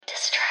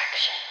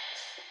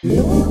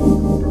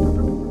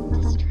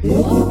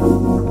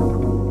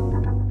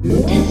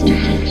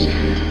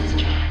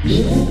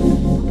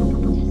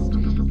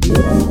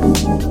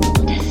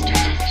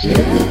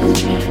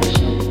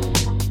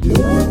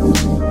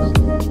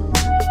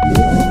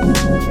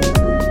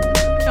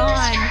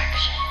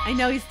I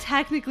know he's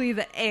technically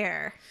the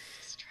heir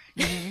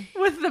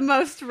with the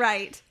most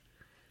right,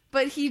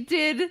 but he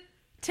did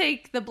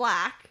take the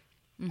black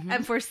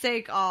and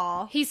forsake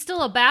all. He's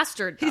still a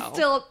bastard, though. He's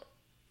still,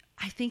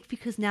 I think,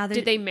 because now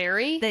Did they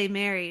marry? They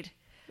married.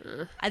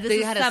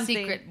 They had a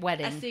secret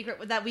wedding. A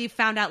secret that we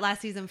found out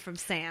last season from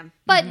Sam.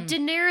 But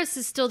Daenerys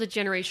is still the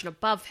generation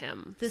above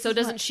him. This So is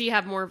doesn't what- she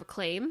have more of a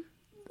claim?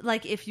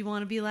 Like, if you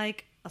want to be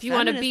like a If you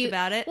want to feminist be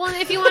about it. Well,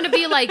 if you want to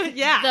be like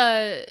Yeah.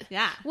 the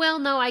Well,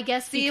 no, I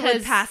guess See, it because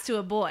would pass to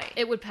a boy.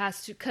 it would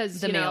pass to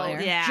because The you male know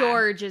heir. Yeah.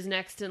 George is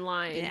next in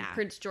line. Yeah.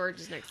 Prince George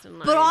is next in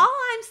line. But all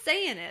I'm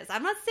saying is,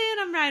 I'm not saying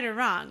I'm right or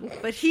wrong,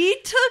 but he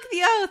took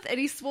the oath and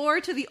he swore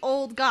to the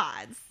old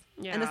gods.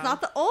 Yeah. And it's not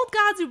the old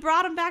gods who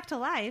brought him back to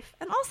life.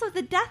 And also,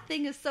 the death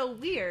thing is so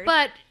weird.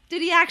 But did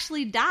he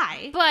actually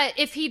die? But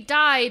if he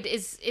died,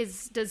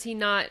 does he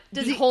not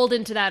Does be he-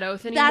 holden to that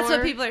oath anymore? That's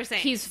what people are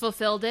saying. He's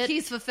fulfilled it.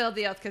 He's fulfilled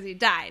the oath because he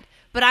died.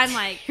 But I'm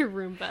like, Your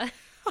Roomba.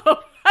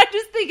 I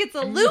just think it's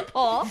a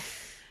loophole.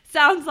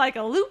 Sounds like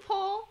a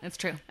loophole. That's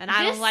true. And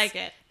I This- don't like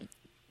it.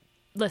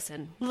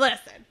 Listen,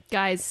 Listen.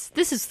 guys,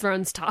 this is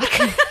Thrones Talk.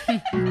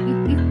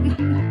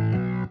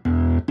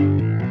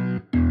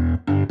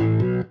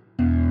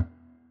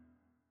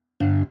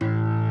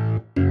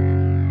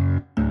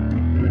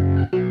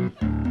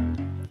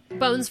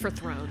 Bones for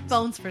Thrones.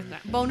 Boners for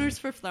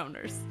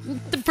throners.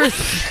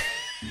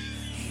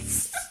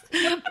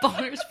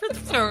 Boners for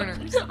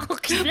throners.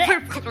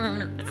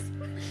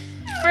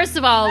 First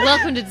of all,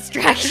 welcome to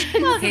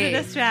Distraction. Welcome Hey.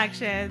 to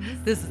Distractions.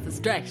 This is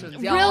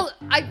Distractions, y'all.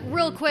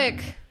 Real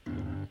quick,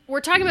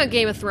 we're talking about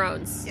Game of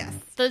Thrones. Yes.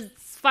 The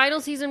final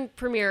season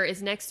premiere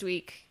is next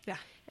week. Yeah.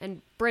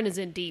 And Brenna's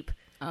in deep.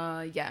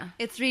 Yeah.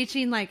 It's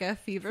reaching like a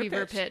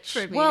fever pitch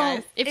for me, Well,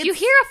 guys. if you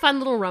hear a fun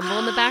little rumble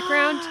in the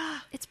background,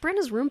 it's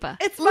Brenna's Roomba.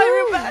 It's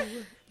my Roomba.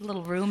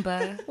 Little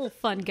Roomba Little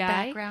fun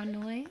guy. background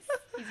noise.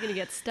 He's gonna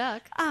get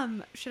stuck.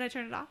 Should I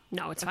turn it off?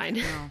 No, it's fine.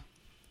 No.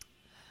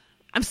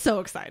 I'm so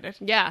excited.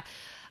 Yeah.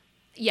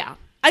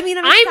 I mean,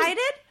 I'm I'm-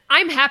 excited.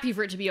 I'm happy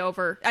for it to be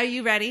over. Are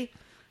you ready?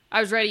 I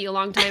was ready a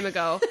long time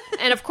ago,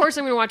 and of course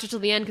I'm going to watch it till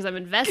the end because I'm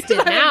invested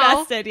I'm now.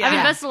 invested, yeah. I've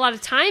invested a lot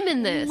of time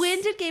in this.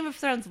 When did Game of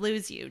Thrones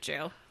lose you,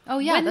 Drew? Oh,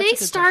 yeah. when that's they a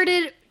good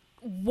started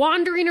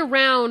wandering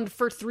around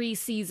for 3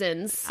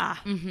 seasons,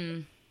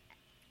 Mm-hmm.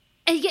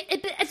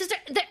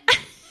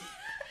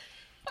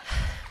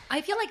 I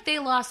feel like they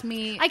lost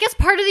me. I guess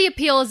part of the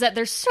appeal is that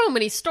there's so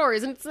many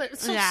stories and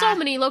so Yeah.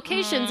 many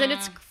locations and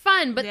it's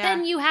fun. But Yeah.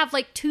 then you have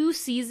like 2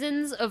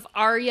 seasons of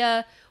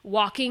Arya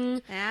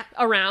walking Yeah.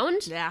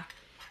 around, Yeah.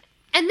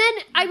 and then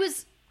I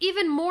was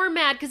even more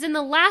mad because in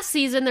the last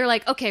season they're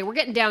like, okay, we're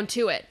getting down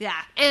to it,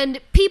 Yeah. and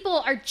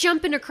people are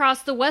jumping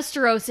across the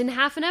Westeros in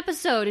half an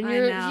episode, and I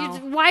know.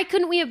 why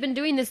couldn't we have been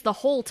doing this the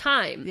whole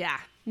time? Yeah.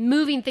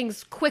 Moving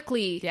things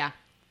quickly, Yeah.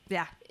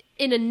 Yeah.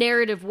 in a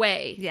narrative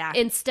way, Yeah.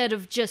 instead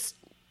of just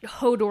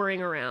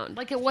hodoring around.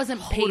 Like, it wasn't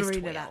paced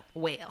Holding it well. up.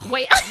 Whale.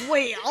 Wait,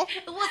 Whale.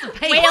 It wasn't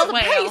paced Whale,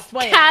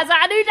 well. Cause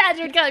I knew that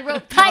you were going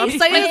to I'm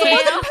saying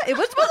it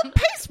wasn't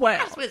paced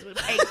well. It was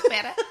paced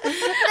better.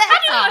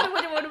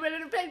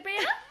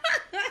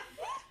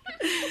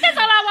 That's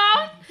all I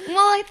want. Well,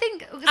 I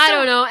think... I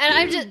don't know, and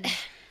I'm just...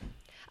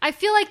 I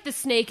feel like the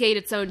snake ate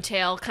its own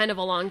tail kind of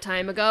a long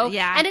time ago.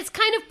 Yeah. And it's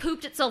kind of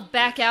pooped itself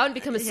back out and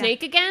become a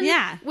snake again.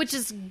 Yeah. Which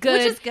is good.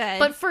 Which is good.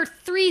 But for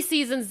 3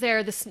 seasons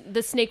there, the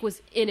snake was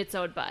in its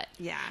own butt.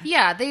 Yeah.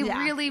 Yeah, they Yeah.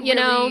 really, You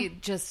know? really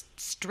just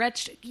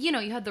stretched... You know,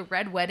 you had the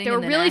red wedding. They were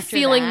and then really after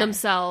feeling that-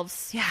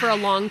 themselves Yeah. for a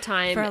long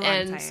time. For a long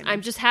and time.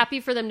 I'm just happy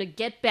for them to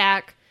get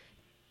back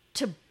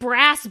to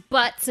brass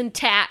butts and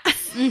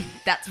tacks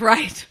That's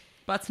right.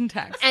 Butts and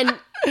tacks. and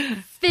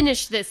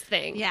finish this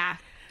thing. Yeah.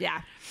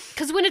 Yeah.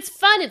 Because when it's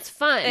fun, it's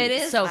fun. It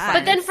is so fun.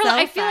 But then It's for so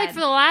I feel like fun. for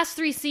the last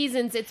 3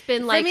 seasons, it's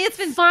been like me, it's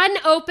been- fun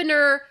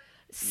opener,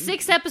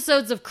 6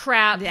 episodes of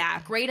crap. Yeah.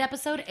 Great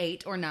episode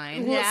 8 or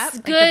 9. Yeah. It's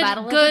Like the good,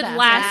 Battle of the good Bastards.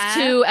 last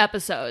Yeah. 2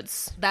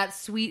 episodes. That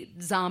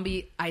sweet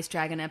zombie ice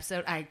dragon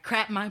episode, I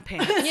crap my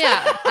pants.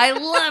 Yeah. I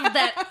love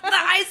that. The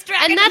ice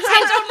dragon. And that's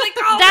I totally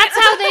how called that's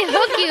it. how they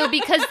hook you,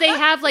 because they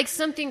have like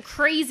something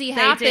crazy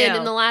happen do.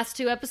 in the last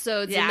 2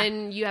 episodes, Yeah. and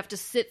then you have to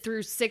sit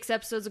through 6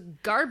 episodes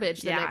of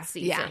garbage the Yeah. next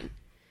season. Yeah.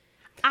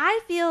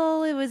 I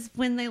feel it was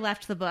when they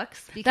left the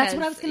books. Because, That's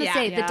what I was going to yeah,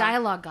 say. yeah. The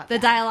dialogue got The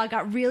bad. dialogue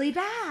got really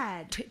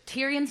bad.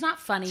 Tyrion's not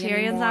funny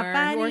Tyrion's not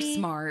anymore. Or funny.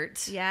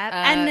 smart.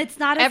 Yeah. And it's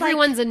not as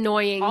Everyone's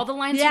annoying. All the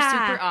lines Yeah.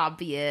 are super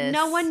obvious.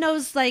 no one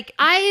knows, like...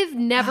 I've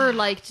never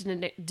liked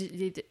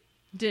Daenerys.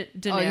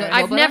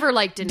 I've never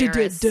liked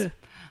Daenerys.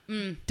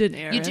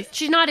 Daenerys.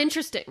 She's not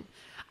interesting.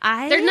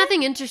 There's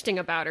nothing interesting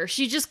about her.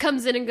 She just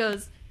comes in and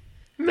goes,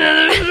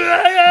 "Many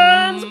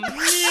dragons,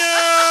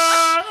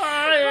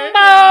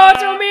 bow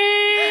to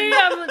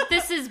me."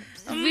 This is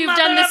We've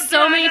done this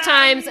so many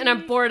times, and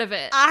I'm bored of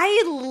it.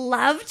 I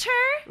loved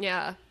her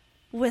Yeah.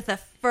 with a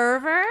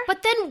fervor.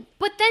 But then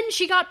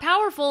she got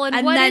powerful, and,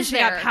 And what then is she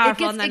there? got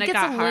powerful, and then it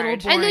got a little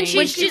hard. boring. And then When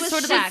she's she's just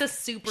sort of Shaq. like the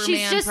Superman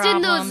She's just problem,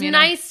 in those you know?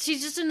 nice.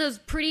 She's just in those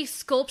pretty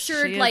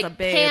sculptured She is a like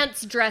babe.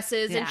 pants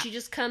dresses, Yeah. and she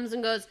just comes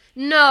and goes,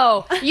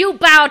 "No, you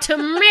bow to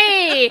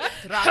me."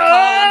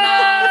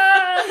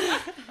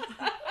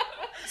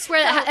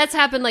 Swear that's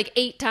happened like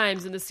 8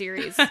 times in the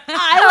series.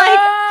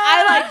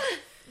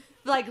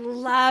 I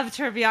loved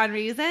her beyond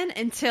reason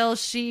until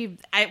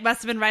it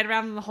must have been right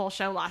around when the whole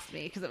show lost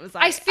me because it was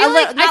like I feel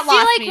like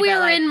we but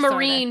were in sorta.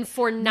 Marine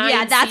for 9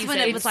 Yeah, that's seasons.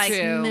 when it was like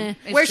true. meh.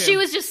 It's where true. she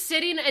was just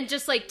sitting and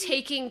just like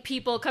taking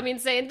people coming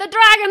saying the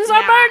dragons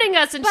are Yeah. burning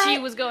us, and But- she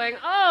was going,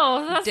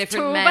 "Oh, that's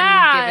different too men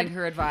bad." giving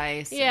her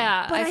advice.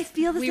 Yeah, But I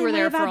feel the we same were way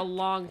there about- for a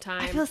long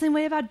time. I feel the same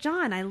way about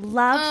Jon. I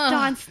loved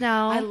Jon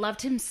Snow. I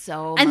loved him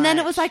so and much. then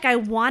it was like I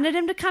wanted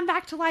him to come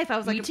back to life. I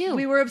was Me like, too.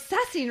 we were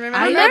obsessing. Remember?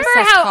 I Remember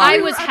obsessed how I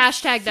hard. was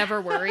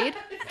 #never-worried?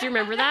 Do you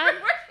remember that?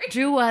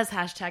 Drew was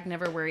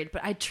 #never worried,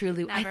 but I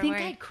truly, I Never think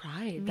worried. I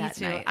cried Me that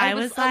too. night. I I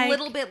was was like- a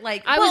little bit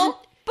like, I was-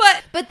 well,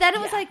 but then it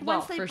was Yeah, like well,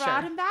 once they for brought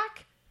sure. him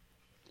back,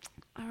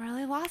 I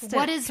really lost it.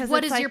 What is- 'Cause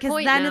what it's is your 'cause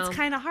point Then now? it's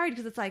kind of hard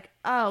because it's like,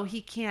 oh,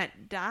 he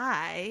can't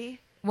die.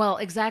 well,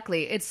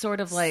 exactly. It's sort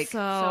of like,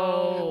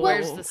 So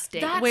where's the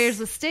stake? that's- Where's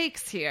the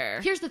stakes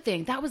here? here's the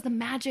thing. That was the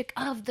magic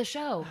of the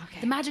show.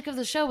 The magic of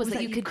the show was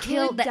that you could could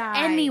kill, that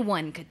die.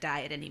 anyone could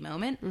die at any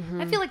moment.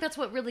 I feel like that's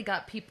what really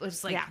got people.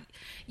 It's like, Yeah.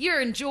 you're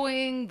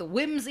enjoying the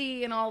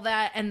whimsy and all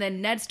that, and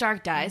then Ned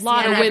Stark dies.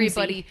 Lot and of whimsy.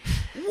 everybody,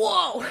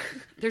 whoa!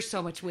 There's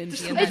so much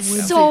whimsy in that It's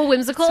show. so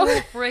whimsical. So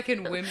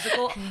freaking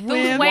whimsical. Those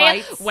Whale,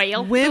 whites,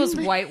 whale, those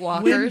White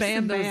Walkers,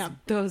 bam, those, bam.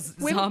 those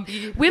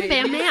zombie. whim,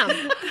 bam, bam,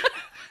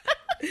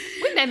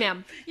 whim, bam,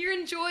 bam. You're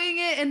enjoying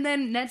it, and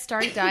then Ned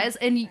Stark dies,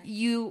 and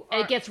you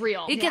And it gets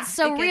real. It Yeah, gets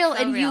so it gets real,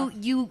 so and real.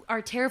 you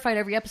are terrified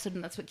every episode,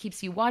 and that's what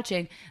keeps you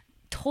watching.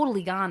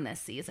 Totally gone this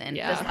season.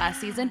 Yeah. This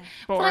last season,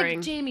 I feel Boring.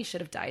 like Jamie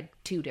should have died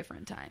 2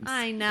 different times.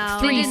 I know.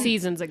 3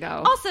 seasons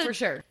ago. Also, for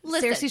sure.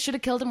 Listen, Cersei should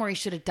have killed him, or he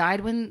should have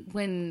died when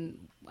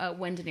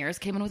Daenerys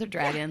came in with her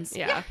dragons.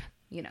 Yeah.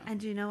 You know and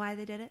do you know why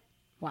they did it?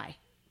 why?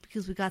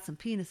 Because we got some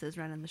penises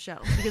running the show.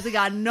 Because we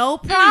got no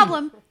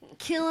problem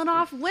killing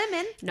off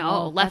women. No,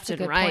 Well, left that's a and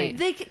good right.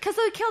 point. Because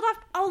they killed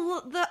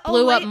off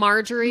Blew up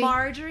Marjorie.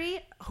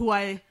 Marjorie, who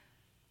I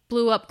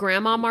Blew up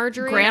Grandma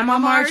Marjorie. Grandma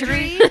Marjorie.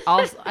 Marjorie.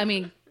 Also, I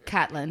mean,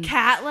 Catelyn.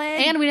 Catelyn,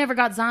 And we never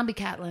got zombie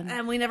Catelyn.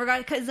 and we never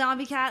got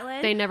zombie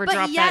Catelyn. They never but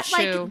dropped yet, that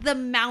shoe. Like the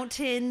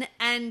Mountain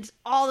and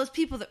all those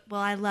people that. Well,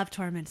 I love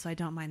Tormund, so I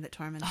don't mind that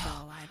Tormund's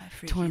still alive. I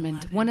freaking love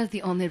Tormund, him. one of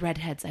the only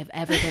redheads I've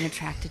ever been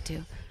attracted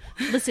to.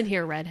 Listen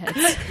here,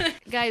 redheads.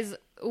 Guys,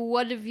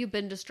 what have you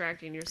been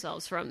distracting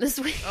yourselves from this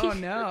week?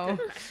 no.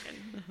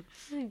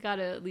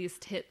 Gotta at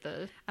least hit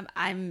the...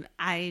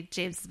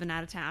 James has been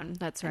out of town.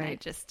 That's and right. I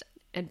just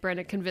And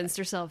Brenna convinced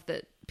herself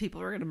that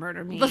people were going to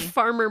murder me. the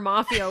farmer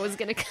mafia was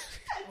gonna...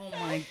 Oh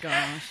my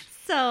gosh.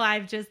 So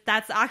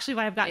that's actually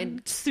why I've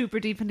gotten super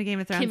deep into Game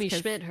of Thrones. Kimmy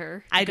 'cause Schmidt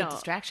her. I Good don't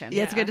distraction.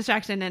 Yeah, it's a Yeah. good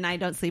distraction, and I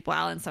don't sleep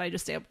well, and so I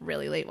just stay up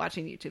really late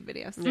watching YouTube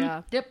videos.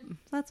 Yeah. Yep.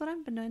 That's what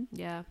I've been doing.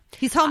 Yeah.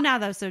 He's home now,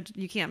 though, so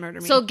you can't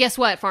murder me. So guess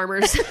what,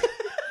 farmers?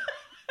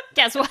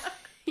 Guess what?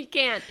 You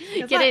can't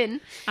get what? in.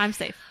 I'm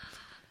safe.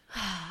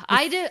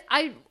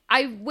 I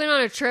went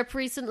on a trip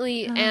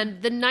recently,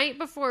 and the night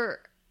before,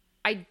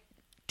 I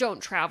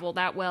don't travel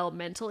that well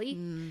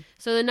mentally.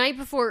 So the night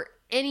before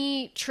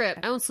any trip,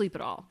 I don't sleep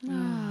at all.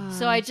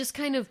 So I just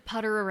kind of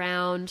putter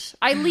around.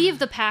 I leave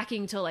the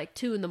packing till like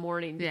 2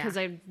 a.m. because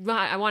I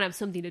want to have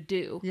something to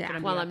do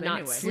while I'm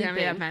not sleeping.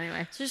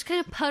 anyway. So just kind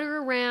of putter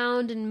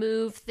around and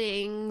move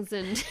things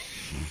and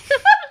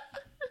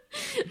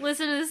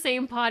listen to the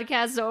same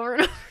podcast over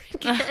and over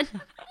again.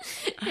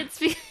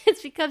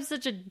 It's become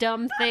such a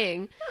dumb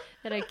thing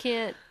that I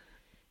can't.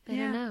 I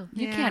don't know.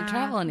 You can't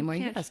travel anymore.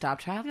 You gotta stop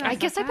traveling. I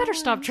guess I better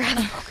stop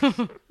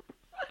traveling.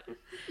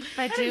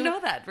 I I didn't know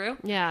that, Drew.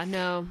 Yeah,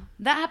 no.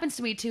 That happens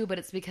to me too, but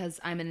it's because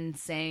I'm an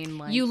insane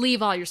like You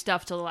leave all your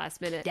stuff till the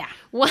last minute. Yeah.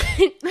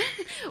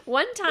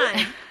 One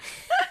time,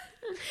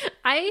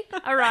 I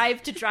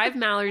arrived to drive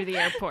Mallory to the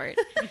airport,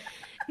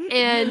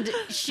 and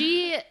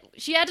she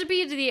had to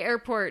be to the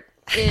airport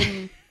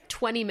in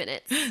 20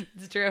 minutes.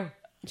 It's true.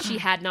 She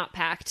had not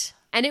packed.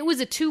 And it was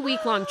a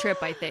 2-week-long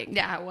trip, I think.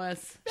 Yeah, it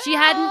was. She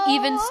hadn't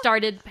even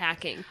started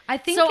packing. I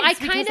think so. it's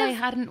I kind because of I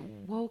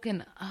hadn't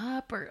woken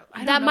up, or I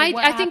don't that know might.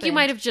 what I think you happened.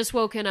 might have just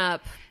woken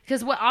up.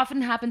 Because what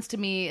often happens to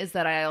me is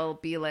that I'll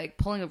be like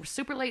pulling a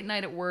super late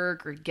night at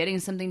work or getting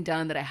something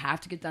done that I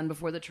have to get done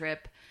before the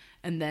trip.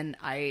 And then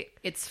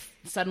it's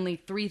suddenly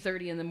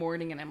 3:30 in the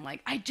morning and I'm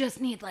like, I just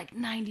need like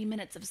 90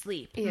 minutes of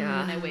sleep.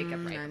 Yeah. And I wake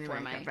up right before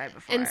my...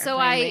 And so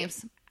plane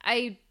leaves.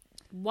 I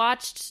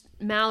watched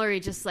Mallory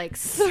just like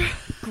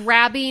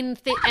grabbing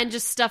and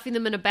just stuffing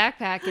them in a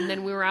backpack, and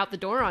then we were out the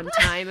door on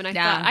time. And I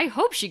thought, I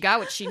hope she got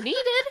what she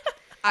needed.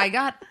 I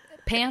got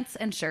pants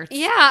and shirts.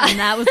 Yeah. And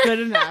that was good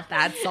enough.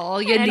 That's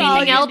all you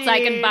Anything need. else I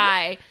can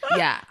buy.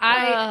 Yeah,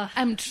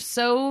 I'm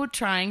so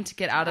trying to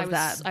get out of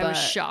that. I was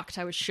but shocked.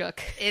 I was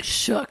shook. It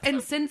shook.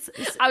 And since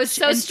I was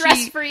so and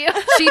stressed for you.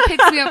 She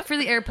picks me up for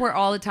the airport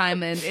all the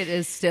time, and it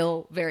is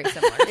still very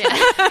similar.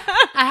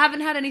 I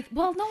haven't had any.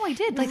 Well, no, I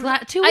did.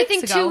 Like 2 weeks I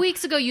think ago. 2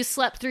 weeks ago you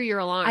slept through your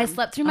alarm. I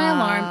slept through my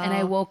alarm, and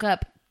I woke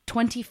up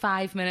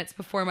 25 minutes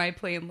before my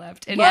plane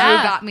left, and Yeah.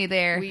 Drew got me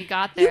there. We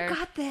got there.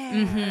 Got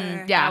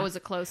there. Yeah, That was a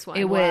close one.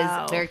 it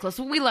Wow. was very close.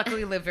 We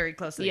luckily live very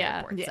close to the Yeah.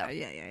 airport. Yeah, So.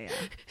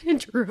 yeah.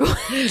 Drew.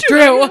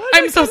 Drew,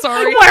 I'm so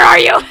sorry. Where are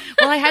you?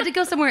 Well, I had to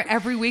go somewhere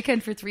every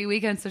weekend for 3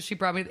 weekends, so she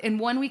brought me. In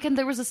one weekend,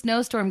 there was a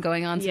snowstorm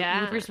going on, so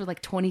Yeah. Ubers were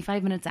like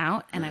 25 minutes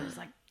out, and I was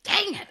like,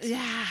 "Dang it!"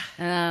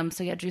 Yeah.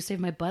 So yeah, Drew saved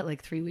my butt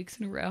like 3 weeks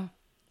in a row.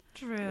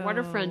 True. What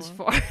are friends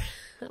for?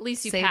 At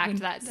least you packed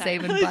that time.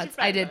 saving butts.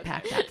 I did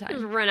pack that Just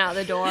time. run out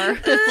the door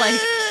with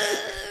like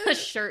a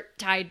shirt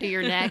tied to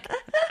your neck.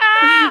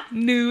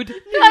 Nude.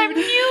 I'm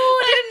nude.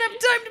 I didn't have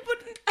time to put.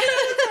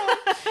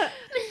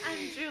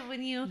 Andrew,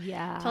 when you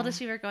Yeah. told us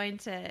you were going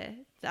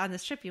on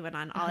this trip you went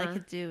on, all I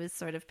could do is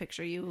sort of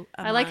picture you.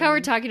 I like how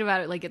we're talking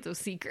about it like it's a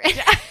secret.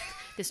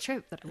 This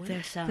trip that I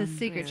went. the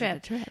secret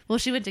trip. Well,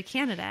 she went to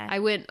Canada, I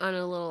went on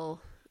a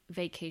little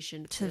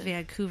vacation to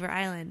Vancouver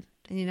Island,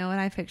 and you know what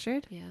I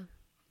pictured? yeah.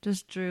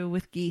 Just Drew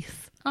with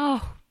geese.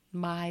 Oh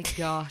my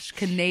gosh,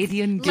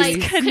 Canadian Like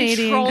geese.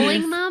 Canadian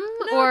controlling geese. them,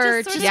 No, or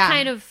just just sort of-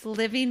 kind of.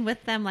 Living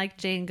with them like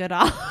Jane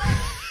Goodall.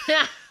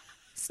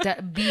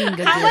 Being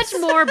a How goose.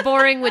 much more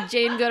boring would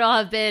Jane Goodall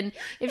have been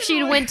if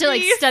she'd went to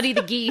like study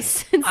the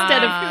geese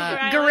instead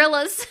of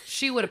gorillas?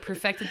 She would have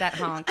perfected that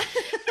honk.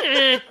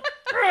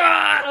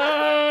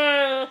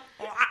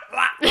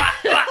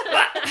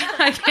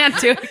 I can't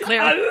do it,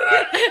 Claire.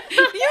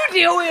 You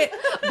do it.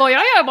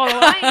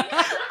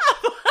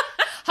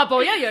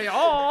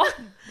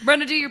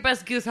 Brenda, do your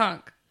best goose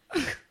honk.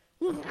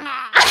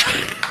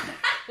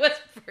 Was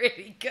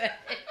pretty good.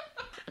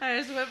 I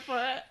just went for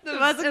it. It It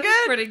wasn't was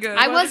good. pretty good.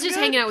 I was just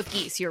hanging out with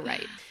geese. You're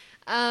right.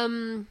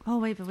 Oh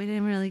wait, but we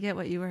didn't really get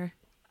what you were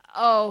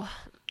Oh,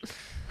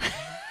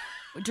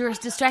 You're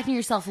distracting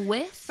yourself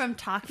with? from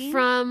talking.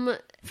 from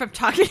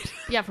talking.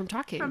 from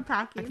talking. From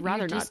talking. I'd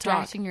rather You're not talk.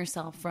 distracting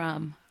yourself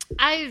from.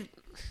 I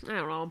don't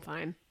know. I'm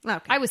fine.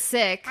 Okay. I was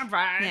sick.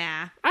 fine.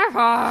 Yeah. I'm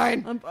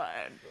fine. I'm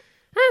fine.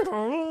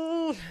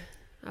 I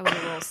was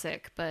a little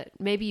sick, but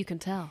maybe you can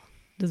tell.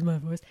 Does my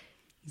voice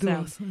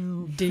Sounds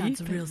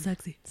sounds real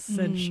sexy?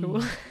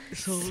 sensual.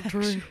 So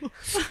true.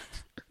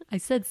 I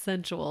said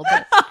sensual,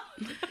 but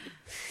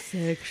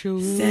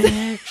Sexual.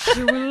 am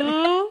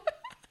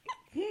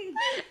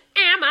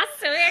I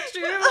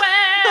sexual?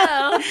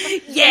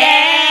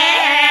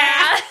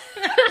 Yeah.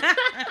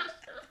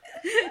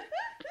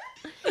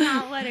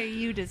 Now, what are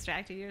you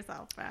distracting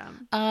yourself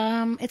from?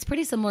 It's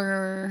pretty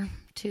similar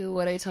to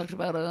what I talked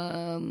about.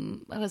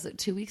 What was it,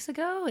 2 weeks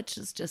ago? Which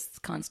is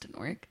just constant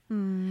work.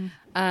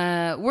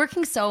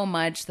 Working so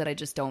much that I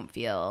just don't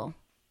feel.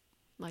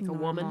 Like a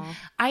woman.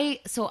 I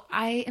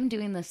am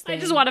doing this thing. I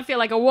just want to feel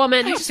like a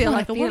woman. I just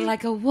want to feel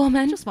like a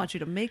woman. Just want you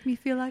to make me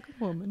feel like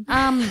a woman.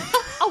 a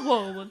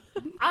woman.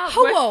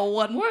 Hello,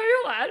 one. Well,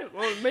 I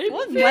maybe feel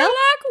Well,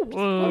 like a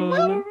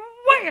woman.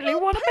 Really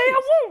want to be a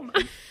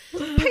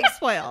woman. Peace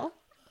whale.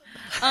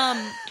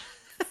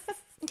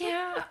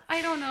 Yeah,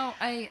 I don't know.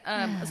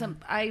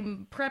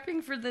 I'm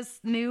prepping for this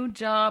new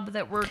job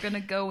that we're gonna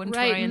go and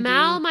try Right, and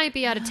Mal do. might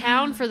be out of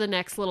town for the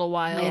next little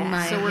while,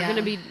 Yeah. so we're Yeah.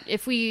 gonna be.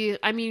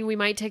 We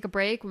might take a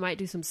break. We might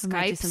do some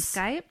Skypes. Do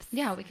some Skypes.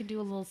 Yeah, we could do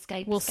a little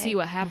Skype. We'll see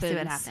what We'll happens. see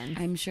what happens.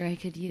 I'm sure I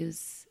could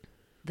use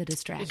the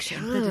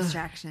distraction. The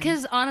distraction.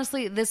 Because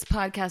honestly, this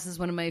podcast is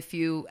one of my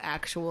few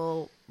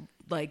actual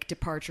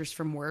departures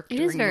from work. It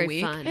during is very the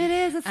week. fun. It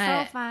is. It's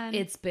so fun.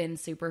 It's been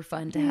super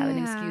fun to have an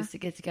Yeah. excuse to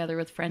get together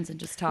with friends and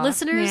just talk.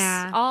 Listeners,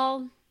 Yeah.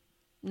 all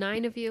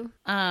 9 of you.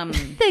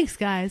 Thanks,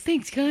 guys.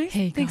 Thanks, guys.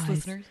 Hey, Thanks, guys.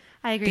 listeners.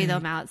 I agree, though,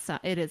 Mal.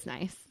 It is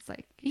nice. It's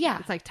like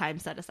it's like time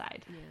set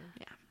aside.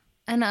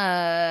 And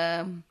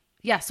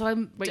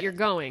so But you're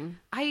going.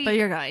 But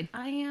you're going.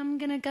 I am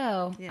gonna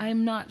go. Yeah.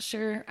 I'm not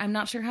sure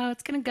how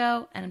it's gonna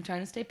go, and I'm trying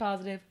to stay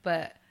positive.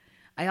 But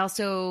I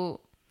also,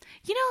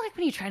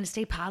 when you're trying to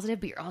stay positive,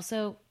 but you're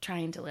also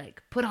trying to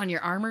put on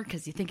your armor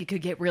because you think it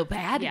could get real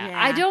bad. Yeah,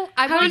 Yeah. I don't.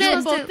 I How are want you to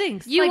supposed both to-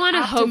 things. You want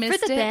to hope for the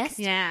optimistic? best.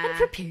 Yeah. And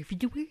prepare for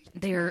the worst.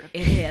 There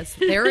it is.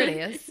 There it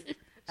is.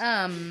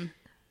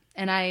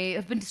 And I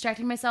have been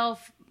distracting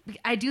myself.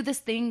 I do this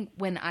thing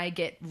when I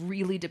get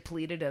really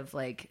depleted of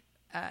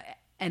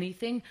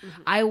anything.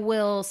 I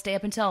will stay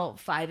up until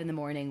 5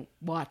 a.m.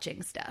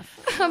 watching stuff.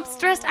 I'm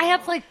stressed. I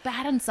have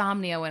bad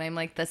insomnia when I'm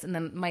like this, and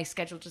then my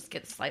schedule just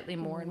gets slightly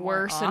more and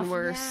Worse more and off.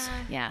 worse.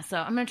 Yeah, so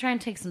I'm gonna try and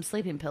take some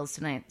sleeping pills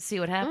tonight. See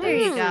what happens. There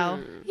you go.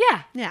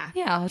 Yeah, Yeah.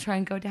 I'll try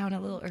and go down a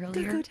little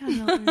earlier. Go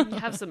down a little.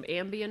 Have some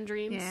Ambien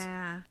dreams.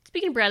 Yeah.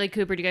 Speaking of Bradley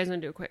Cooper, do you guys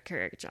want to do a quick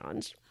karaoke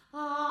challenge?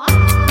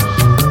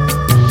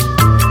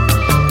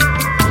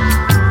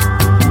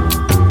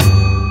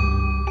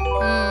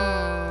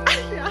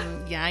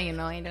 Yeah,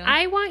 I do.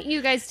 I want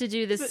you guys to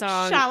do this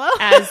song Shallow?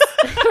 as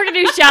we're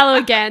gonna do Shallow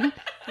again.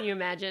 Can you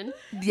imagine?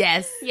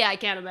 Yes. Yeah, I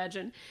can't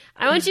imagine.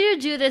 I want you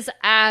to do this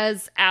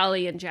as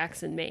Allie and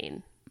Jackson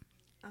Maine.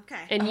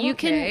 Okay. And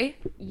Okay.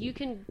 you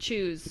can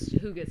choose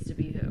who gets to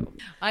be who.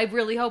 I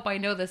really hope I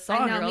know this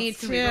song. I know, or else me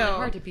it's gonna be really too.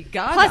 hard to be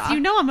Gaga. Plus, you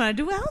know I'm going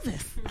to do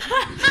Elvis.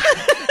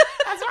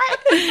 That's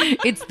right.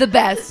 It's the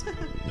best.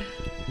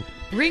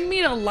 Bring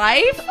Me to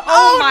Life?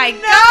 Oh my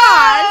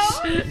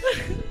gosh!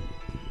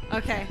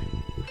 Okay.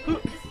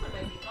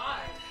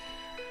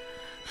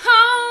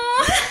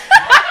 Oh,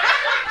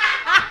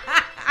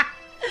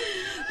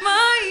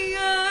 my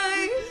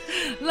eyes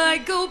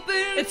like open.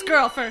 It's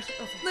girl first.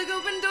 Like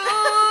open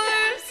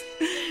doors.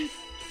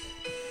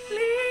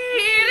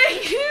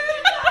 Leading you.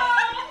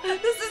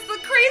 This is the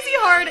crazy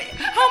hard.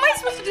 How am I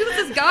supposed to do this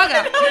as Gaga?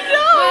 I don't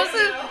know.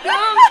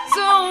 I'm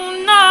so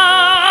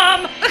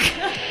numb.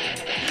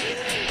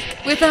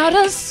 Without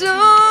a soul.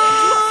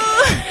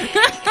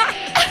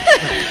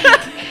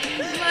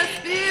 My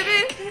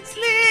spirit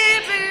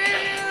sleeping.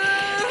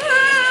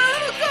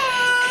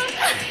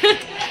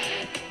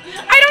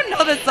 I don't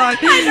know this song.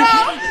 I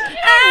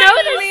Know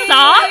this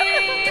song?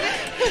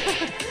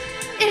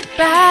 It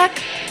back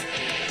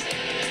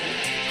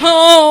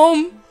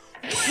home.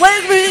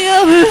 Wake me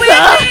up Wake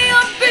inside. me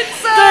up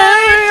inside.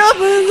 Wake me up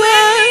Wake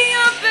inside. me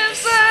up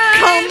inside.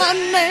 Call my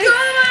name.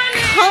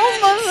 Call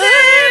my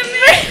Save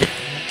name. me.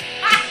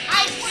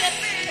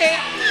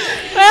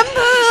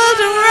 Embers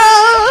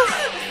around.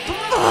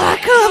 Before I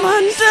come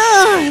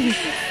undone.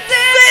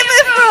 Save me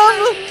from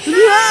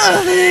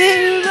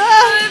loving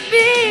I've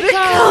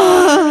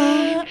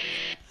become.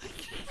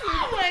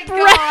 Oh my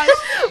gosh.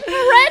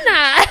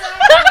 Brenna!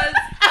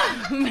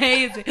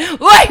 Amazing.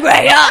 Wake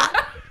me up.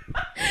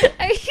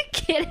 Are you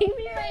kidding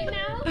me right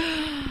now?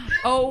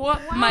 Oh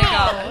my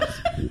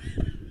gosh.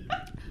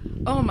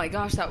 Oh my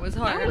gosh, that was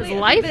hard. It was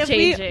life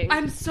changing.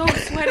 I'm so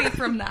sweaty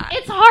from that.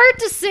 It's hard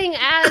to sing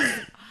as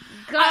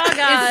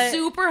Gaga. It's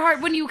super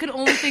hard when you can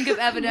only think of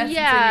Evanescence in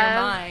your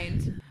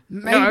mind.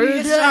 Maybe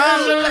it's time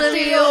to let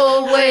the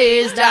old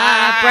ways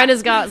die.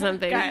 Brenna's got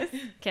something. Guys.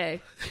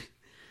 Okay.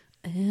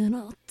 And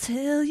I'll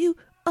tell you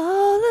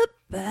all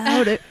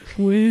about it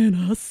when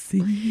I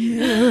see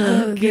you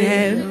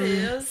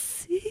again.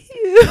 See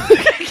you.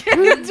 I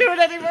can't do it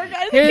anymore,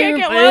 guys. I can't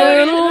get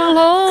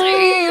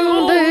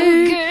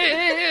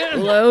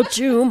one. Without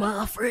you,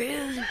 my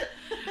friend.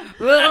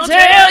 I'll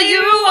tell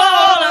you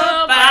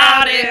all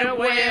about it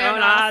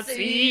when I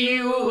see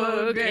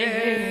you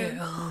again.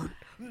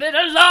 Been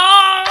a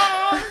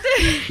long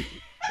day.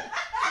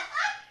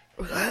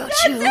 Without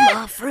you,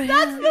 my friend.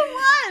 That's the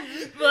one.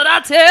 But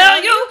I'll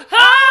tell you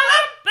all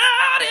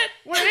about it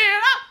when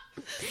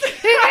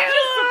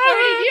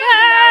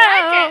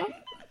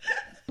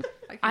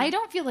I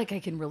don't feel like I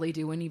can really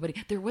do anybody.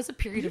 There was a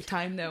period of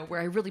time, though, where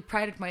I really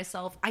prided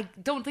myself. I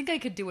don't think I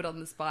could do it on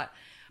the spot,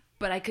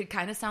 but I could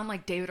kind of sound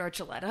like David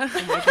Archuleta. Oh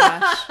my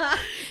gosh.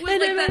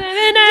 With like that,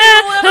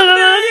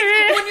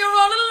 when you're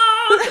all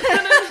alone.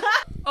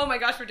 Oh my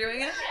gosh, we're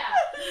doing it?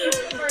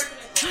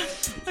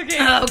 Okay.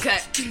 Okay.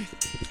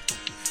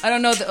 I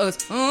don't know the O's.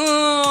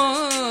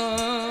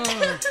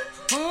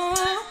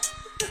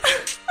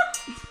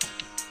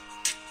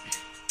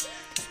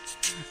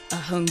 I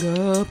hung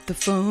up the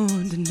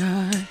phone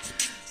tonight.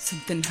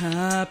 Something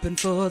happened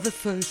for the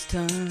first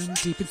time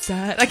deep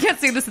inside. I can't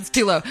sing this, it's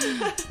too low.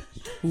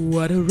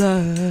 What a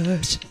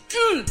rush.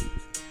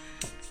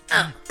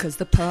 'Cause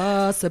the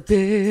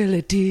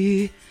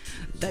possibility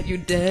that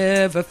you'd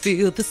ever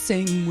feel the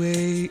same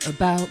way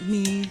about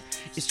me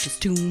is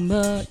just too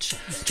much.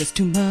 It's just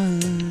too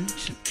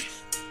much.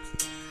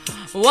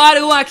 Why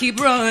do I keep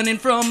running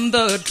from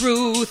the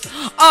truth?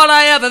 All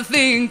I ever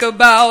think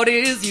about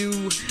is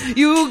you.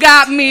 You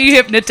got me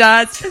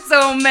hypnotized,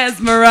 so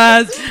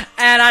mesmerized,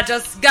 and I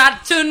just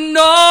got to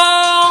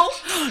know.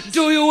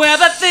 Do you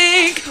ever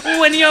think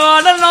when you're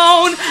all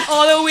alone,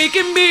 all that we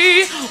can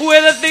be,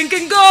 where the thing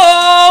can go?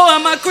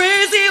 Am I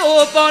crazy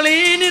or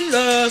falling in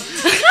love?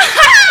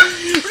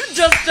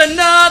 Just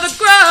another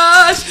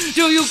crush.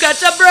 Do you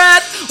catch a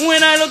breath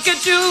when I look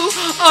at you?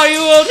 Are you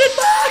holding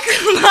back?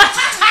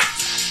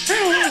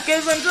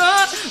 Cause I'm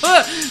drunk.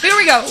 Here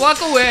we go, walk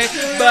away.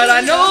 But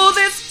I know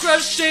this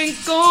crush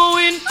ain't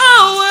going away.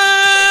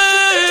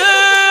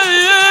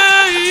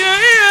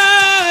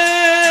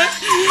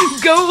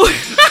 Go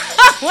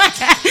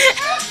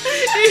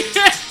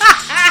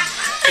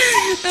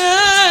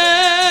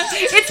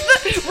It's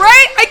the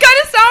right? I kind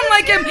of sound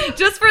like him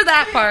just for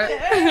that part. You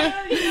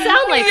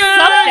sound like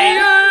something.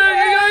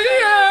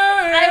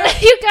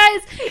 You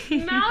guys,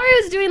 Mallory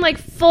was doing like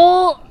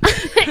full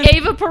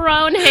Ava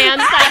Perón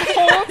hands that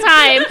whole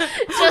time.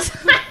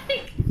 Just like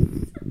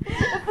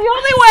The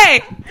only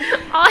way.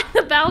 on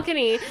the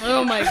balcony.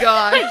 Oh my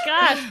god. Oh my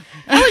gosh.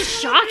 That was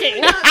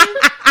shocking.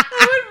 That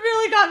one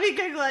really got me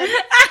giggling.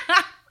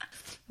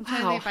 I'm trying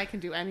to Wow. think if I can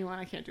do anyone.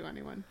 I can't do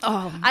anyone.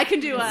 Oh, I can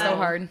do so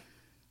hard.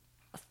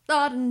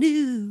 Start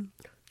anew.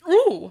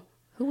 Ooh.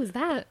 Who was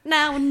that?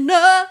 Now I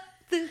know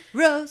the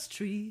rose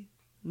tree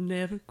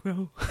never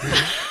grow.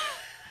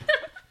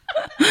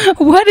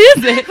 What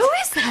is it? Who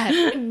is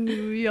that?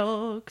 New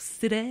York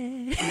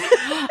City.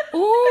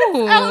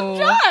 Ooh. Elton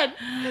John.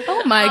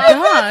 my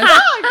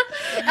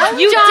gosh.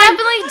 You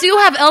definitely do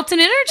have Elton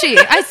energy.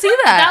 I see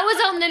that. That was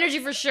Elton energy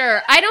for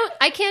sure.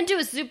 I can't do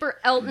a super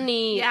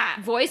Elton-y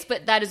voice,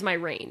 but that is my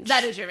range.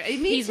 That is your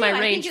range. He's my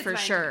range for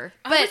sure.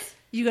 But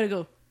you gotta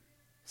go.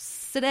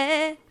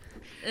 Today.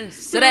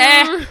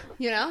 Today.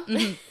 You know?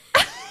 Mm-hmm.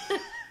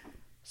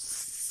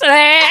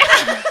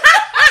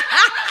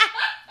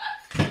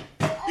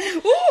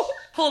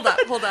 Hold up.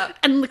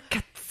 And the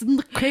cats in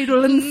the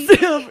cradle and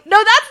silver.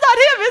 No, that's not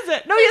him, is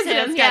it? No, he isn't.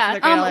 him, It's yeah. Cats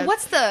in the cradle.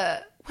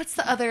 What's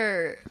the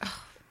other?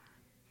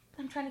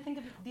 I'm trying to think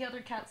of the other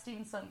Cat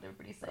Stevens song that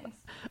everybody sings.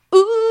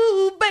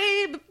 Ooh,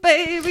 baby,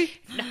 baby.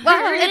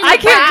 I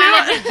can't do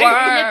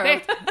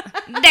it.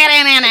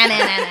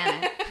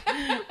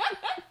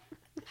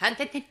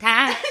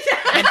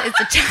 It's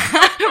a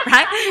time,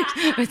 right?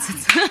 It's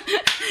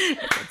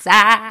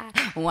a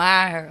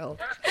world.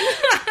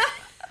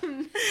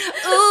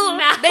 Ooh,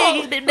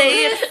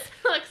 baby.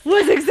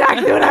 Was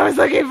exactly what I was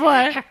looking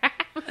for.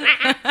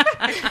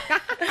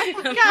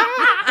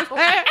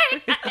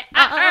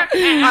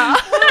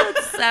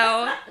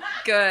 So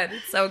good.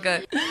 So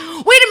good.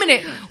 Wait a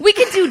minute. We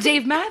can do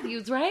Dave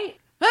Matthews, right?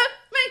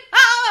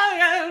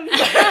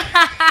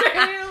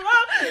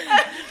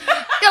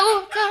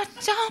 You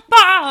got your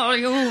ball,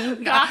 you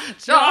got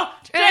your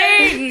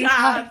train,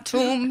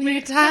 to me,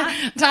 time,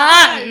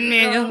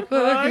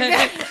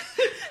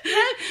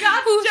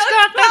 who's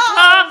got the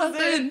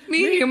closet,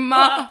 me,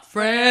 my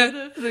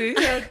friend, fresh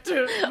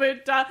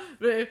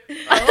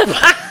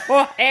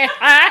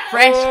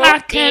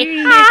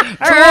candy,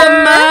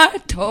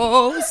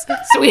 tomatoes,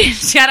 sweet.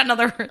 She had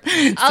another.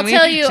 I'll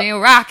tell you. She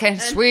rockin'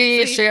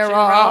 sweet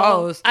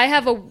sheros. I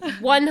have a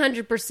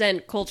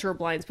 100% cultural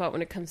blind spot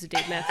when it comes to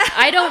Dave Matthews.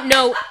 I don't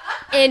know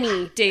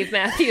any Dave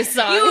Matthews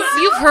songs.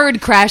 You've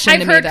heard Crash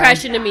Into I've Me, heard though.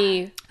 Crash Into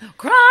Me.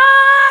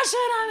 Crash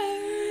Into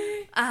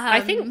Me.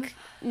 I think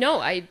no.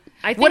 I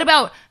think. What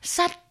about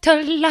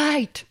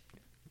Satellite?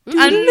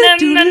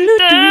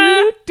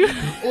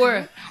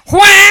 Or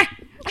Whack?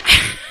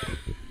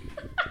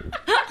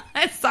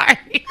 I'm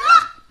sorry.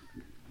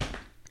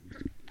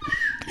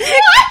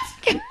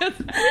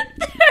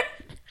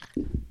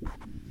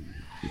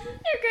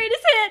 Their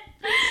greatest hit?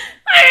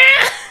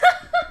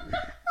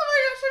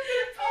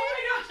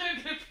 I'm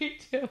gonna pee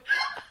too.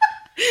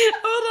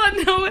 Hold on,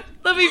 no.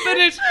 Let me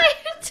finish.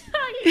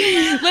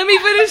 Let me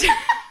finish.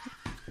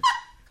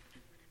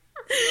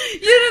 You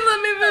didn't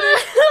let me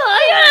finish.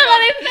 You didn't let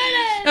me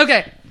finish.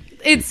 Okay.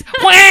 It's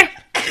whack,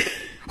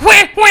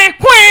 whack, whack,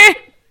 whack.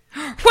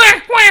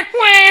 Whack, whack,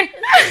 whack.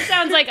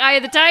 Sounds like Eye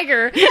of the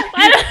Tiger.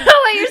 I don't know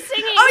what you're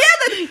singing. Oh,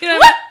 yeah.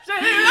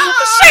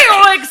 She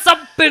wakes up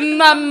in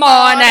the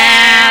morning.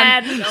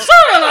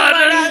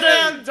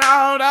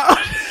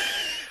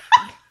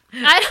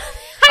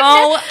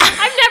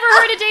 I've never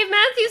heard a Dave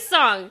Matthews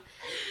song.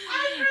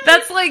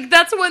 That's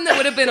one that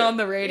would have been on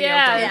the radio,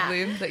 Yeah.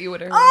 probably, that you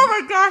would have heard. Oh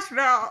my gosh,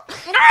 no.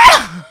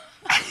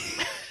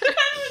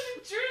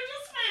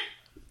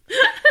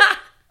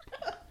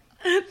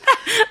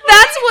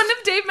 That's one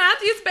of Dave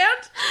Matthews'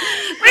 band.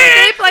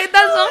 They played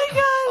that song.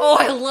 Oh,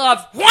 I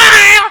love.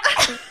 Wow.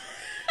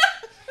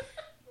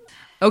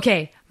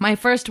 Okay, my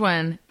first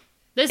one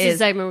This is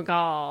segment we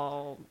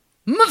call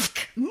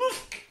MFK.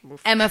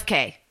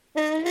 MFK.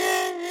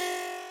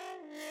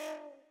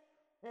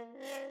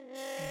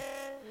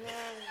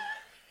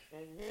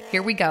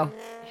 Here we go.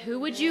 Who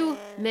would you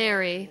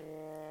marry?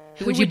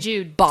 Who would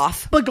you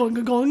boff? But going.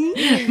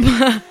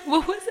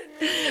 What was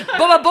it?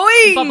 Baba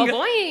Boing. Baba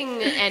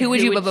Boing. And Who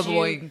would you Baba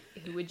Boing?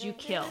 Who would you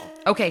kill?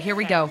 Okay, here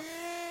we go.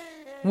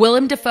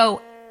 Willem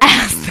Dafoe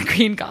as the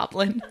Green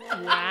Goblin.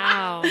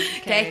 Wow.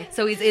 Okay,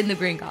 so he's in the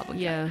Green Goblin.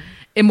 Yeah.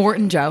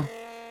 Immortan Joe.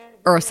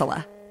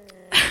 Ursula.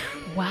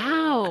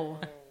 Wow.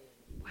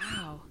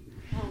 Oh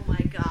my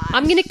god.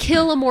 I'm gonna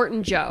kill a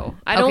Morton Joe.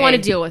 I don't Okay. want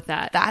to deal with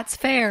that. That's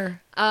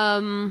fair.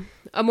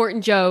 A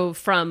Morton Joe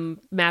from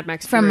Mad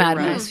Max. From Fury Mad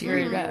Road, Max if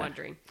Fury you're Road.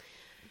 wondering.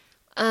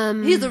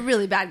 He's a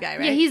really bad guy,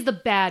 right? Yeah, he's the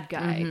bad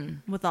guy.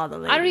 with all the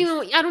ladies. I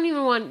don't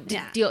even want to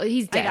Yeah. deal.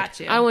 He's dead. got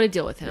you. I don't want to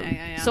deal with him.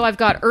 Yeah. So I've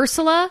got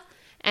Ursula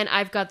and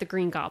I've got the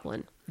Green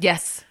Goblin.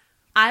 Yes.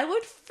 I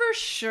would for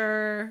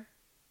sure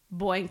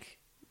boink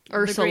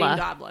Ursula. the Green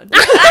Goblin.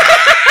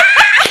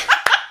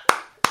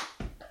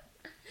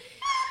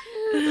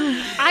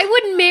 I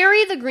would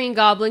marry the Green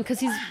Goblin because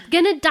he's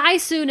gonna die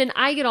soon and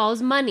I get all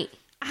his money.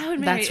 I would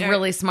marry That's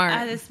really smart.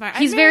 That is smart.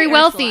 I'd He's marry very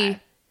wealthy.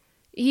 Ursula.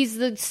 He's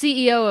the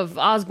CEO of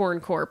Osborne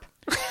Corp.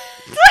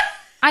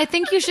 I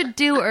think you should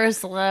do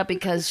Ursula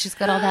because she's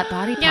got all that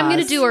body pause. Yeah, I'm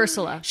gonna do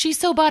Ursula. She's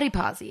so body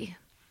posy.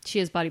 She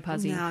is body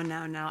posy.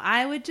 No.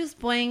 I would just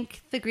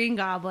boink the Green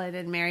Goblin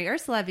and marry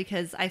Ursula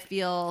because I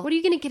feel. What are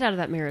you gonna get out of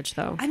that marriage,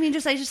 though? I mean, I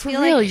just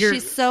feel real, like you're-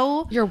 she's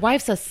so. Your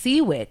wife's a sea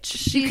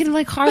witch. You can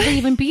like hardly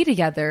even be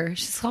together.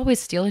 She's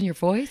always stealing your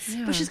voice.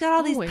 But she's got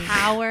all these Always.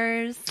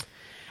 powers,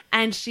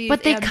 and she's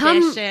But they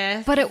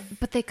ambitious.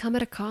 but they come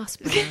at a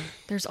cost, bro.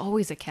 There's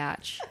always a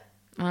catch.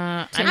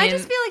 I I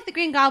just feel like the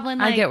Green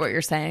Goblin. I Like, get what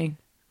you're saying.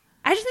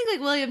 I just think like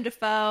William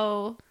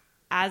Dafoe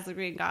as the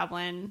Green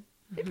Goblin.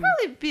 It'd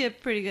probably be a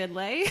pretty good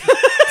lay.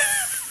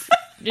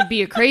 it'd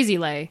be a crazy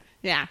lay.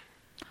 Yeah.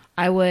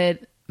 I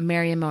would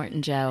marry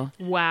Immortan Joe.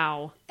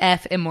 Wow.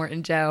 F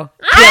Immortan Joe.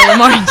 Kill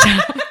Immortan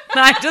Joe.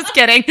 No, I'm just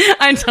kidding.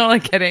 I'm totally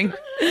kidding.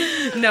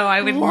 No,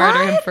 I would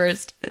murder him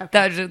first.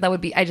 That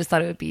would be. I just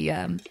thought it would be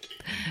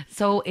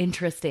so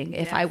interesting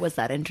if I was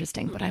that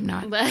interesting, but I'm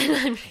not.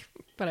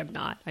 But I'm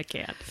not. I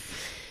can't.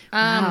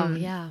 Wow,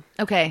 yeah.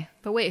 Okay.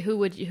 But wait, who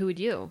would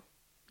you?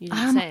 You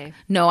didn't say.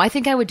 No, I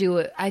think I would do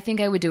it. I think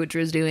I would do what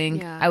Drew's doing.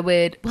 Yeah. I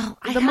would. Well,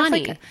 I The have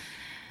money.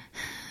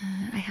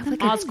 I have like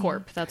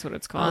Oscorp, that's what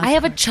it's called. I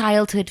have a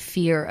childhood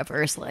fear of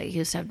Ursula. I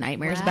used to have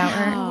nightmares about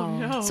her.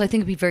 no. So I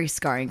think it'd be very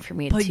scarring for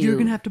me But you're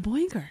going to have to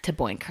boink her. to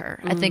boink her.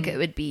 I think it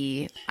would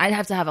be, I'd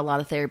have to have a lot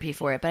of therapy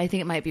for it, but I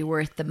think it might be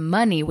worth the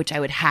money, which I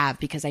would have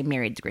because I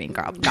married the Green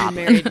Goblin.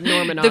 married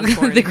Norman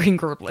Osborn. the Green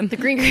Goblin. The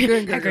green.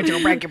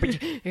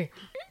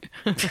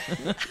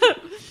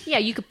 Yeah,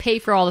 you could pay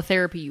for all the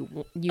therapy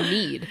you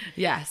need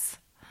Yes.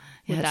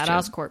 with Yeah, that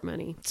that's Oscorp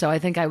money. So I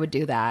think I would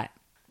do that.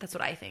 That's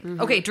what I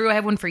think. Okay, Drew, I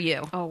have one for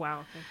you. Oh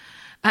wow.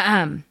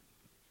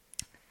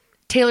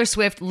 Taylor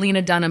Swift,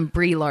 Lena Dunham,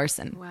 Brie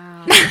Larson.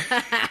 Wow.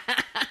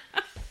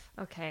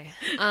 Okay.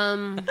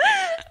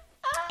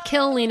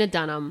 Kill Lena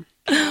Dunham.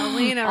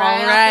 Lena, All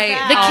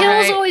right. The All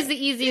kill's right. always the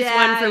easiest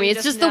Yeah, one for me. you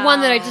It's just just the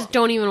one that I know. just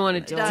don't even want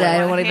to deal with. I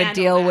don't want to even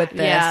handle deal that. with this.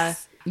 Yeah.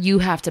 You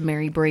have to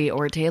marry Brie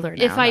or Taylor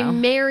now. If I though.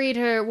 married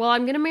her, well,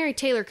 I'm going to marry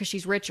Taylor because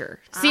she's richer.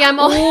 See, I'm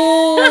Drew's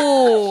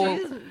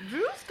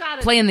got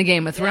it. playing the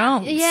Game of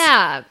Thrones.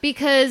 yeah,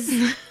 because,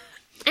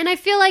 and I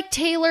feel like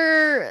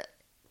Taylor,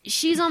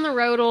 she's on the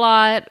road a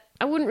lot.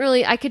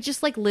 I could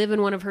just like live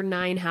in one of her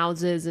 9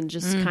 houses and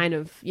just kind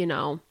of,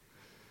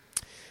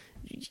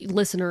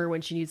 listen to her when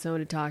she needs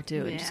someone to talk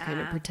to and just kind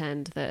of Yeah.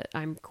 pretend that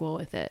I'm cool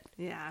with it.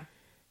 Yeah.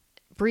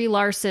 Brie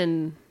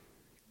Larson,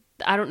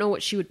 I don't know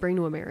what she would bring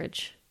to a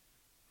marriage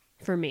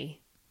for me.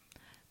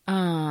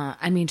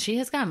 I mean, she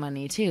has got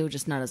money too,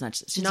 just not as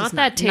much. She's Not just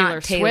that Taylor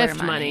not Taylor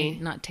Swift money.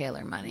 Not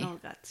Taylor money. Oh,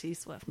 got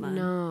T-Swift money.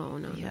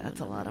 No. Yeah, that's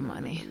a lot of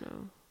money.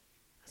 No.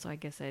 So I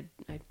guess I'd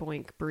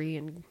boink Brie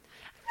and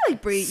I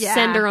like Brie. Yeah.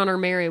 send her on her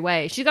merry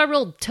way. She got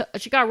real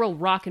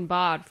rock and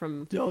bod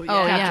from Oh, yeah.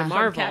 Oh, Captain yeah.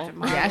 Marvel. Captain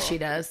Marvel. Yeah, she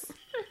does.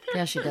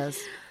 Yeah, she does.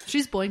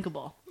 She's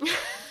boinkable.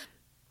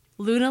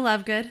 Luna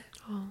Lovegood.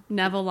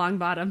 Neville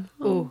Longbottom.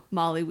 Ooh,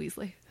 Molly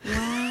Weasley.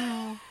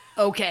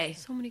 Okay.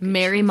 So many good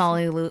Mary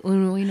Molly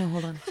no,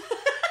 hold on.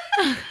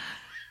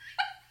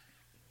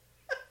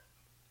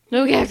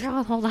 Okay,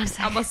 hold on a I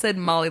second. almost said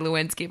Molly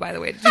Lewinsky, by the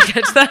way. Did you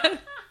catch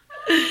that?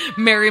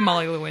 Mary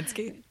Molly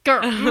Lewinsky.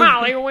 Girl,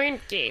 Molly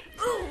Lewinsky.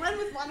 Oh, one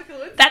with Monica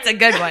Lewinsky. That's a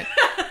good one.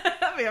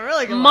 That'd be a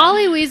really good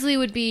Molly Weasley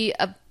would be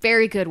a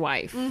very good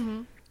wife.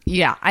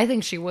 Yeah, I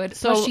think she would.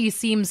 So So- she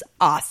seems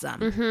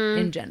awesome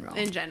in general.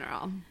 in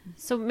general.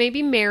 So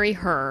maybe marry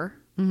her.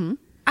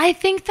 I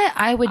think that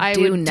I would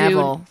do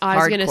Neville. I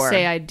was going to hardcore.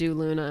 say I'd do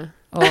Luna.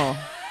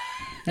 Oh.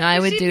 No, I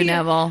would She'd do be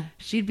Neville.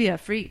 She'd be a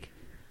freak.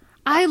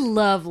 I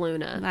love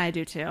Luna, I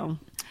do too.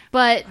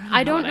 but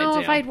I know don't what know I'd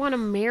if do. I'd want to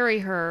marry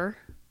her.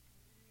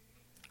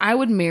 I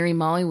would marry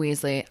Molly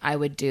Weasley. I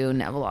would do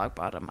Neville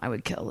Longbottom. I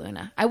would kill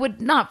Luna. I would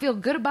not feel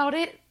good about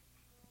it,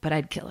 but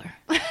I'd kill her.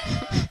 I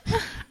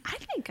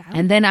think I would.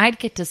 And then I'd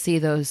get to see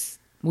those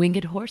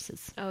winged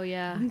horses. Oh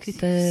yeah,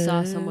 The-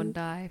 saw someone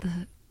die.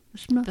 The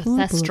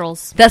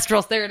Thestrals.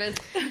 Thestrals, there it is.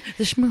 The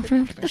The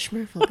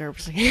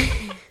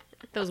Schmurflugurps.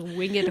 Those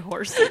winged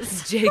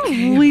horses.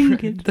 JK.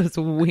 Winged. Those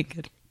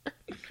winged.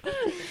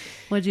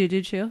 What'd you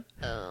do, Chu?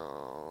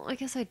 Oh, I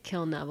guess I'd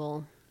kill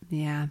Neville.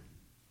 Yeah.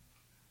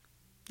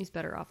 He's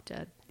better off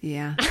dead.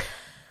 Yeah.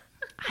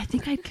 I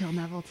think I'd kill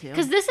Neville too.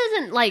 Because this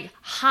isn't like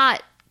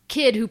hot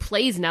kid who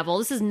plays Neville.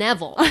 This is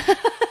Neville.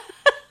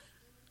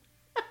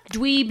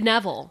 Dweeb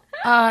Neville.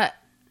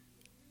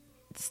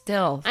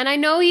 Still. And I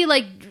know he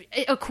like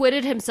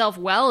acquitted himself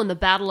well in the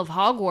Battle of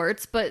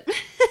Hogwarts, but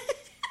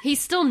he's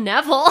still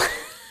Neville.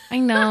 I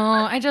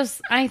know. I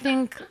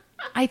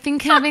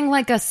think having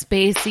like a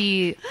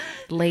spacey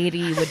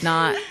lady would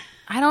not.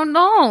 I don't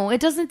know.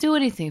 It doesn't do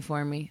anything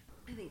for me.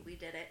 I think we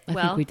did it. I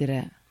Well- think we did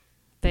it.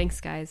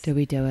 Thanks, guys. Did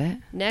we do it?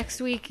 Next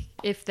week,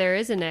 if there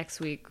is a next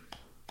week,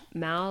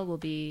 Mal will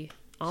be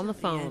on the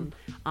phone.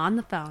 On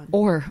the phone.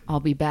 Or I'll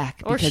be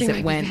back Or because she might it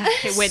be went,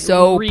 back. It went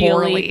so really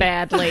poorly.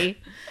 badly.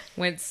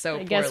 Went so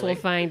I guess we'll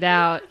find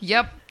out.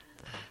 Yep.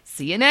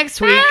 See you next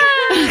week.